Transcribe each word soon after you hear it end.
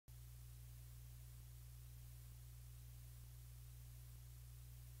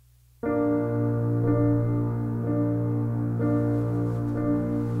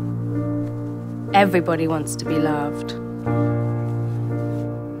Everybody wants to be loved.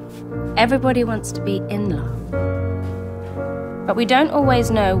 Everybody wants to be in love. But we don't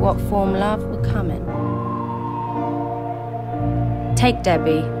always know what form love will come in. Take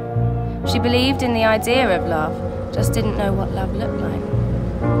Debbie. She believed in the idea of love, just didn't know what love looked like.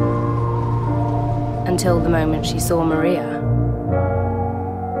 Until the moment she saw Maria.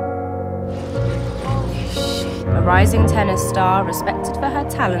 A rising tennis star, respected for her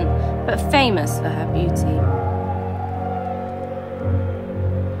talent, but famous for her beauty.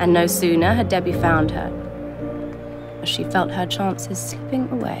 And no sooner had Debbie found her, as she felt her chances slipping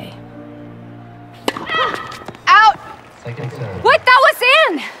away. Out! Second serve. What? That was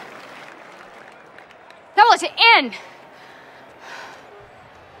in! That was in!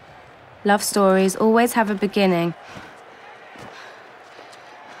 Love stories always have a beginning.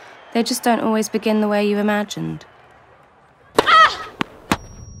 They just don't always begin the way you imagined. Ah!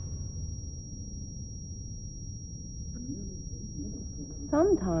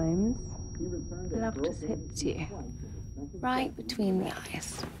 Sometimes love just hits you right between the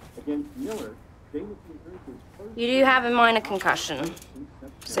eyes. You do have a minor concussion,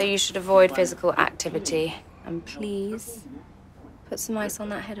 so you should avoid physical activity. And please, put some ice on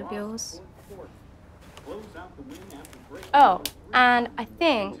that head of yours. Oh, and I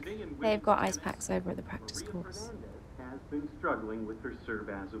think they've got ice packs over at the practice course. Has been struggling with her serve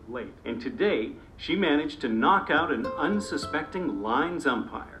as of late, and today she managed to knock out an unsuspecting lines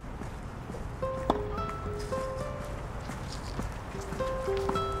umpire.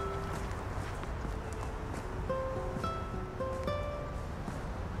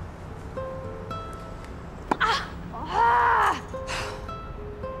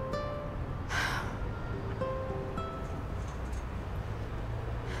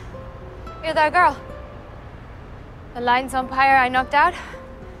 You're that girl. The lines umpire I knocked out.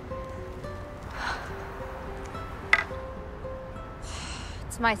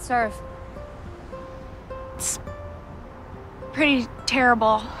 It's my serve. It's pretty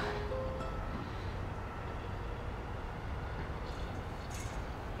terrible.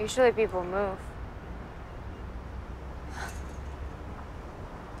 Usually people move.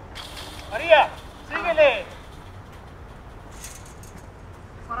 Maria, síguele.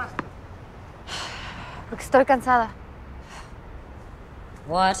 Porque estoy cansada.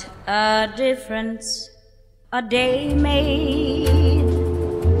 What a difference a day made.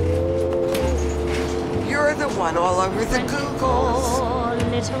 You're the one all over the Googles. For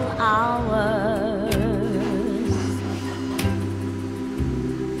little hours.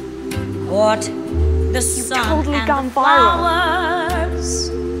 What the sun totally and gone the viral. flowers.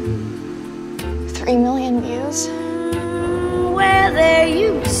 3 million views. Where there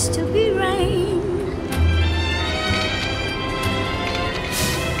used to be rain.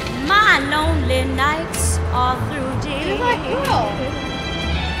 My lonely nights are through, dear. You're my girl.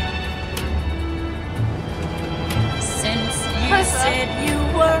 Since you said you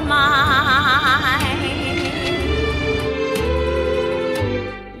were mine.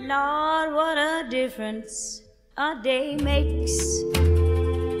 Lord, what a difference a day makes.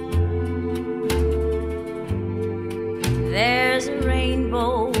 There's a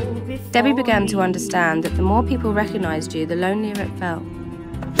rainbow before Debbie began to understand that the more people recognized you, the lonelier it felt.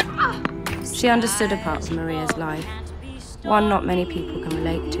 She understood a part of Maria's life, one not many people can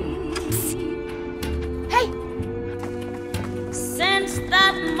relate to. Hey! Since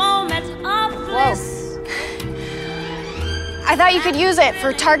that moment of bliss. I thought you could use it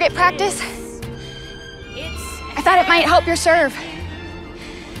for target practice. I thought it might help your serve.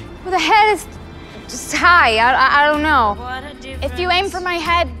 Well, the head is just high. I don't know. If you aim for my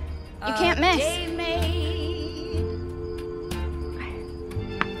head, you can't miss.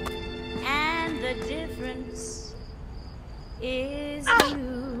 And the difference is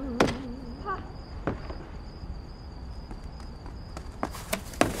you.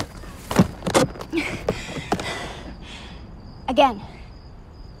 Again.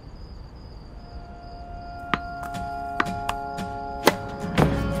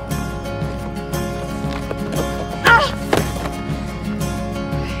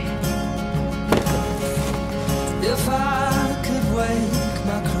 If I could wake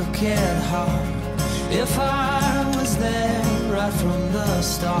my crooked heart, if I was there right from the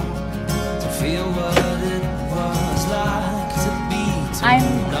start, to feel what it was like to be too I'm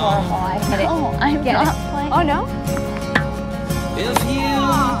horrible, I admit it. Oh, I'm not playing. Oh, no? If you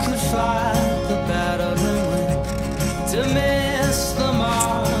could fight the battle and win, to miss the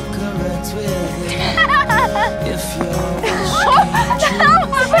margaret with you. If you're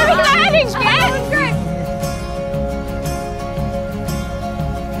Great.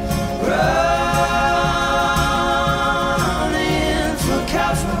 run.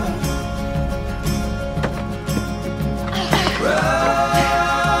 lover.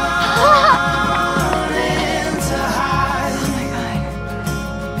 Running to hide. Oh my God.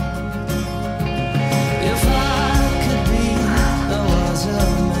 If I could be, I was a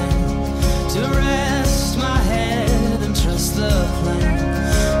man to rest my head and trust the plan.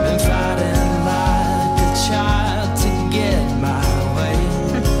 Been fighting like a child to get my way.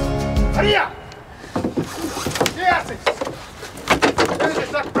 María, ¿qué haces? Debes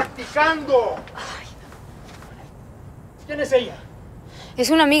estar practicando. ¿Quién es ella? Es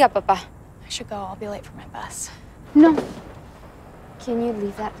una amiga, papá. I should go. I'll be late for my bus. No. Can you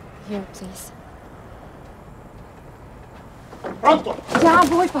leave that here, please? ¡Pronto! Ya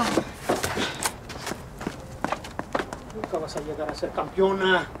voy, pa. Nunca vas a llegar a ser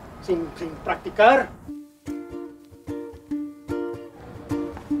campeona sin practicar.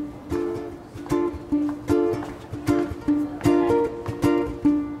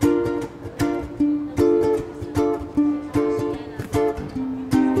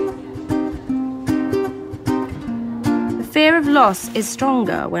 The fear of loss is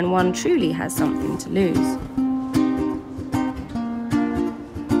stronger when one truly has something to lose.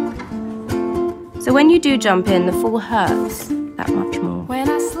 So when you do jump in, the fall hurts that much more. When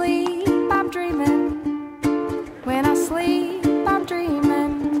I sleep, I'm dreaming. When I sleep, I'm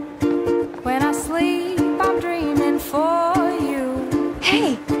dreaming. When I sleep, I'm dreaming for you.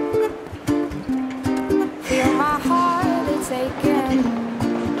 Hey! Feel my heart, it's aching.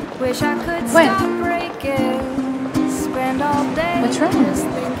 Wish I could What? stop breaking. Spend all day. What's wrong? just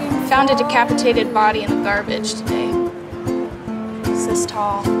thinking Found a for decapitated body in the garbage today. It's this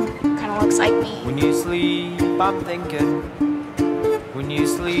tall. Kind of looks like me. When you sleep, I'm thinking. When you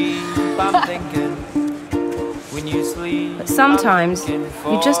sleep, I'm thinking. When you sleep, But sometimes, I'm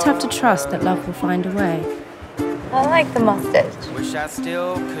thinking you just have to for trust that love will find a way. I like the mustache. Wish I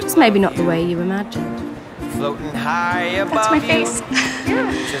still could. It's maybe love not the you. way you imagined. Floating high above That's my you. face.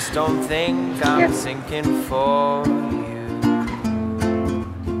 Just don't think I'm sinking for you.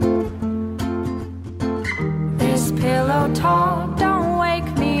 this pillow talk. Don't wake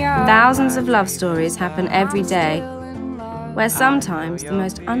me up. Thousands of love stories happen every day, where sometimes the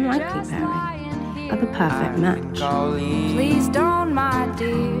most unlikely pairing are the perfect match. Please don't, my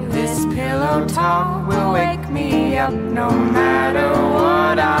dear. This pillow talk will wake me up no matter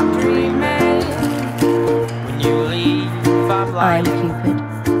what I'm dreaming. When you leave, I'm I'm lying. Cupid,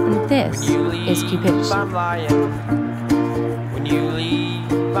 and this When you leave, is Cupidity. I'm lying. When you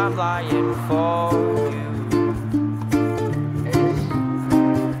leave, I'm lying for you.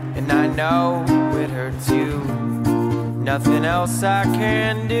 And I know it hurts you. Nothing else I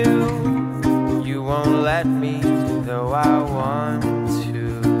can do. You won't let me, though I want